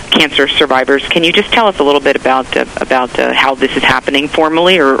cancer survivors. Can you just tell us a little bit about how this is happening,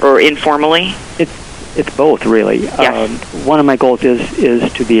 formally or informally? It's both, really. Yes. One of my goals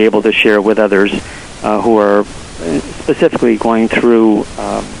is to be able to share with others who are specifically going through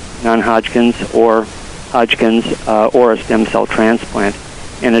non-Hodgkin's or Hodgkin's or a stem cell transplant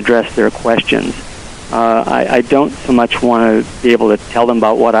and address their questions. I don't so much want to be able to tell them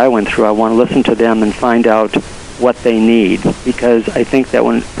about what I went through. I want to listen to them and find out what they need, because I think that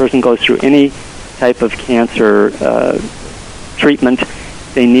when a person goes through any type of cancer treatment,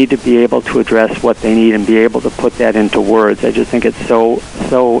 they need to be able to address what they need and be able to put that into words. I just think it's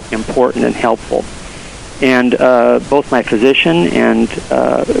so important and helpful. And both my physician and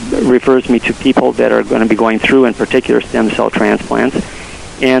refers me to people that are going to be going through, in particular, stem cell transplants.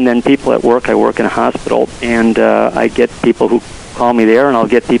 And then people at work, I work in a hospital, and I get people who call me there, and I'll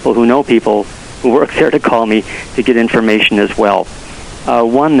get people who know people who work there to call me to get information as well.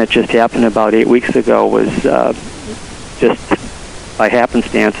 One that just happened about 8 weeks ago was just by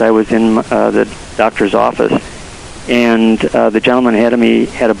happenstance. I was in the doctor's office, and the gentleman ahead of me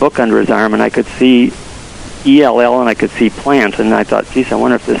had a book under his arm, and I could see ELL and I could see plants, and I thought, geez, I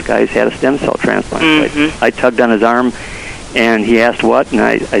wonder if this guy's had a stem cell transplant. Mm-hmm. I tugged on his arm, and he asked what, and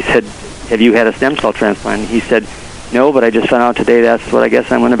I said, have you had a stem cell transplant? And he said, no, but I just found out today that's what I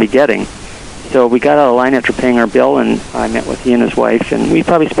guess I'm going to be getting. So we got out of line after paying our bill, and I met with he and his wife, and we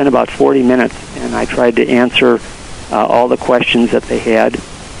probably spent about 40 minutes, and I tried to answer all the questions that they had.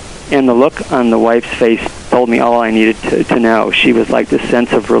 And the look on the wife's face told me all I needed to know. She was like this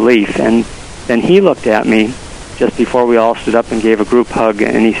sense of relief. And then he looked at me just before we all stood up and gave a group hug,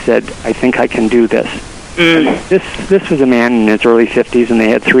 and he said, I think I can do this. This was a man in his early 50s, and they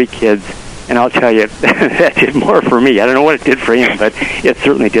had 3 kids. And I'll tell you, that did more for me. I don't know what it did for him, but it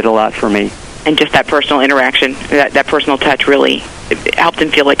certainly did a lot for me. And just that personal interaction, that personal touch really helped him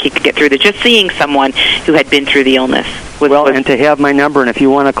feel like he could get through this. Just seeing someone who had been through the illness. And to have my number, and if you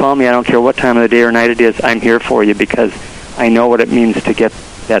want to call me, I don't care what time of the day or night it is, I'm here for you, because I know what it means to get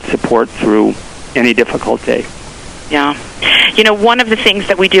that support through any difficult day. Yeah. You know, one of the things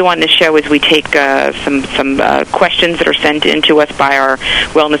that we do on this show is we take some questions that are sent in to us by our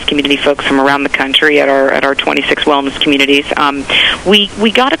wellness community folks from around the country at our 26 wellness communities.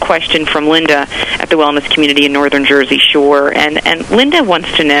 We got a question from Linda at the wellness community in Northern Jersey Shore, and Linda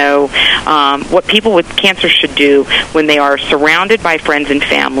wants to know what people with cancer should do when they are surrounded by friends and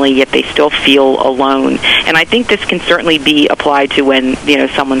family, yet they still feel alone. And I think this can certainly be applied to when, you know,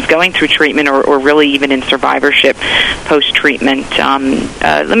 someone's going through treatment or really even in survivorship post-treatment.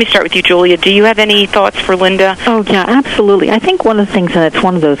 Let me start with you, Julia. Do you have any thoughts for Linda? Oh, yeah, absolutely. I think one of the things, and it's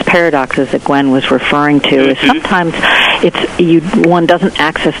one of those paradoxes that Gwen was referring to, is sometimes one doesn't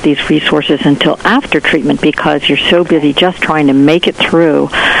access these resources until after treatment because you're so busy just trying to make it through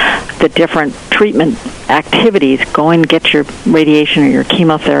the different treatment activities, going to get your radiation or your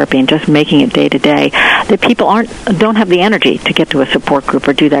chemotherapy and just making it day to day, that people don't have the energy to get to a support group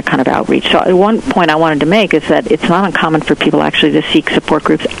or do that kind of outreach. So one point I wanted to make is that it's not uncommon for people actually to seek support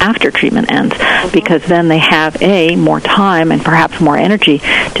groups after treatment ends, because then they have A, more time and perhaps more energy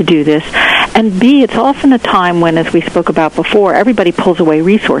to do this, and B, it's often a time when, as we spoke about before, everybody pulls away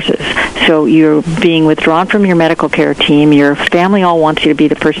resources. So you're being withdrawn from your medical care team, your family all wants you to be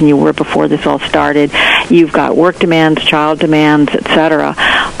the person you were before this all started, you've got work demands, child demands, etc.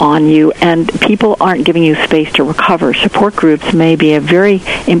 on you, and people aren't giving you space to recover. Support groups may be a very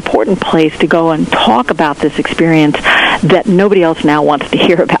important place to go and talk about this experience that nobody else now wants to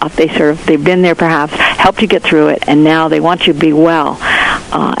hear about. They've been there perhaps, helped you get through it, and now they want you to be well.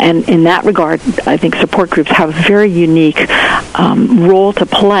 And in that regard, I think support groups have a very unique role to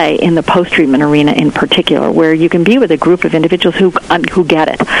play in the post-treatment arena in particular, where you can be with a group of individuals who get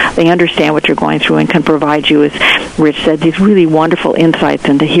it. They understand what you're going through and can provide you, as Rich said, these really wonderful insights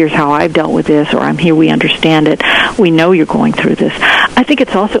into here's how I've dealt with this, or I'm here, we understand it, we know you're going through this. I think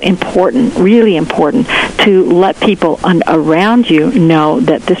it's also important, really important, to let people around you know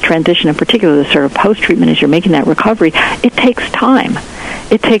that this transition, in particular, the sort of post-treatment as you're making that recovery, it takes time.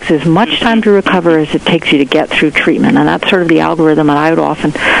 It takes as much time to recover as it takes you to get through treatment. And that's sort of the algorithm that I would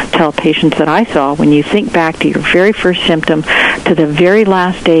often tell patients that I saw. When you think back to your very first symptom to the very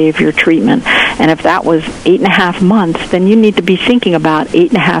last day of your treatment, and if that was 8.5 months, then you need to be thinking about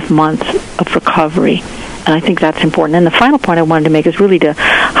 8.5 months of recovery. And I think that's important. And the final point I wanted to make is really to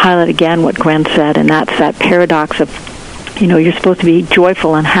highlight again what Gwen said, and that's that paradox of, you know, you're supposed to be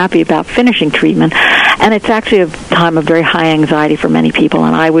joyful and happy about finishing treatment, and it's actually a time of very high anxiety for many people,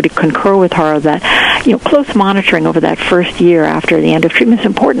 and I would concur with her that, you know, close monitoring over that first year after the end of treatment is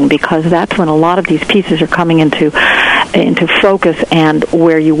important, because that's when a lot of these pieces are coming into into focus, and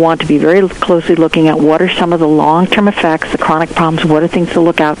where you want to be very closely looking at what are some of the long-term effects, the chronic problems, what are things to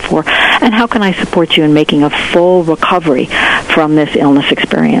look out for, and how can I support you in making a full recovery from this illness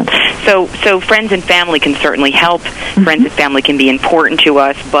experience. So friends and family can certainly help. Friends and family can be important to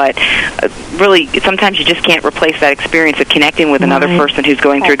us, but really sometimes you just can't replace that experience of connecting with another person who's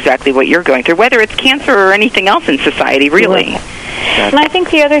going through exactly what you're going through, whether it's cancer or anything else in society, really. And I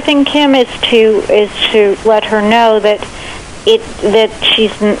think the other thing, Kim, is to let her know that that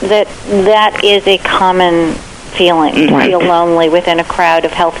is a common feeling, to feel lonely within a crowd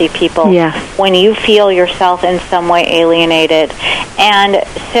of healthy people. Yes. When you feel yourself in some way alienated. And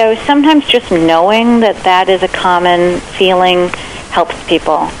so sometimes just knowing that is a common feeling helps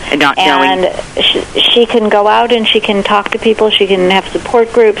people. And she can go out and she can talk to people. She can have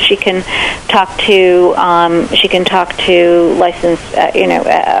support groups. She can talk to licensed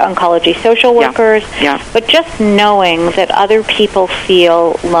oncology social workers. Yeah. But just knowing that other people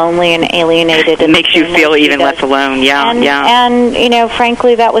feel lonely and alienated, it makes you feel even less alone. And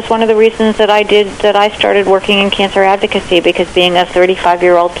frankly, that was one of the reasons that I started working in cancer advocacy, because being a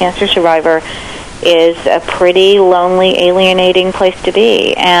 35-year-old cancer survivor is a pretty lonely, alienating place to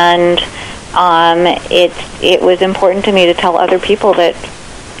be, and it was important to me to tell other people that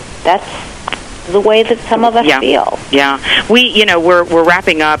that's the way that some of us feel. Yeah, we're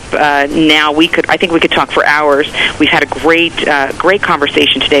wrapping up now. I think we could talk for hours. We've had a great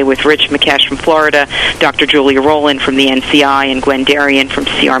conversation today with Rich McKesh from Florida, Dr. Julia Rowland from the NCI, and Gwen Darien from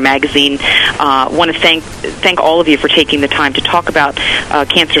CR Magazine. Want to thank all of you for taking the time to talk about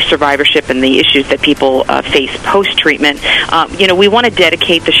cancer survivorship and the issues that people face post-treatment. We want to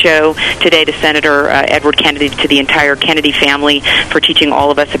dedicate the show today to Senator Edward Kennedy, to the entire Kennedy family, for teaching all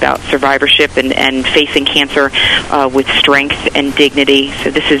of us about survivorship and facing cancer with strength and dignity.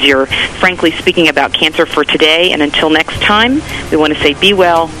 So this is your Frankly Speaking About Cancer for today. And until next time, we want to say be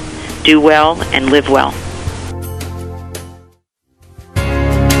well, do well, and live well.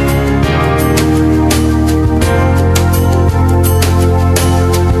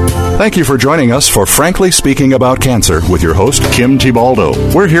 Thank you for joining us for Frankly Speaking About Cancer with your host, Kim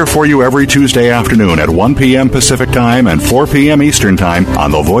Thibaldo. We're here for you every Tuesday afternoon at 1 p.m. Pacific Time and 4 p.m. Eastern Time on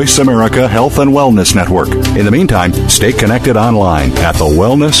the Voice America Health and Wellness Network. In the meantime, stay connected online at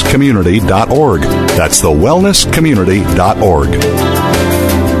thewellnesscommunity.org. That's thewellnesscommunity.org.